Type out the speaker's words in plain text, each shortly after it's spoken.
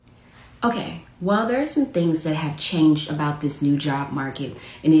Okay, while there are some things that have changed about this new job market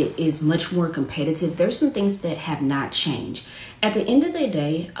and it is much more competitive, there's some things that have not changed. At the end of the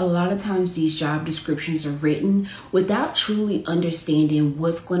day, a lot of times these job descriptions are written without truly understanding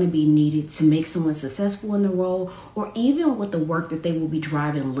what's going to be needed to make someone successful in the role or even what the work that they will be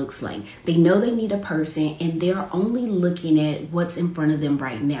driving looks like. They know they need a person and they're only looking at what's in front of them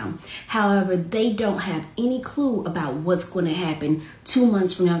right now. However, they don't have any clue about what's going to happen 2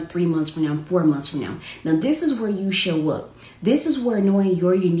 months from now, 3 months from now, 4 months from now. Now, this is where you show up. This is where knowing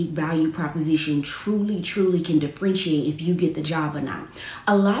your unique value proposition truly can differentiate if you get the job or not.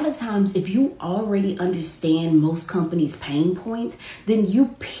 A lot of times, if you already understand most companies' pain points, then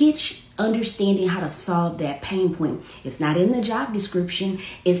you pitch understanding how to solve that pain point. It's not in the job description.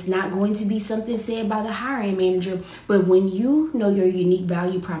 It's not going to be something said by the hiring manager. But when you know your unique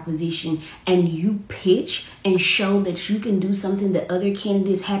value proposition and you pitch and show that you can do something that other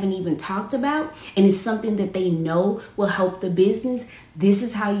candidates haven't even talked about, and it's something that they know will help the business, this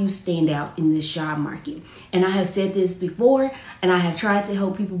is how you stand out in this job market. And I have said this before, and I have tried to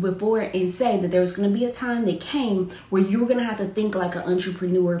help people before and say that there's going to be a time that came where you're going to have to think like an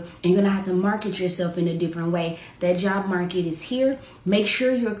entrepreneur and you're going to have to market yourself in a different way. That job market is here. Make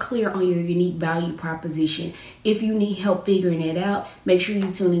sure you're clear on your unique value proposition. If you need help figuring it out, make sure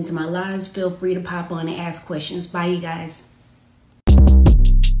you tune into my lives. Feel free to pop on and ask questions. Bye, you guys.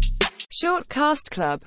 Short Cast Club.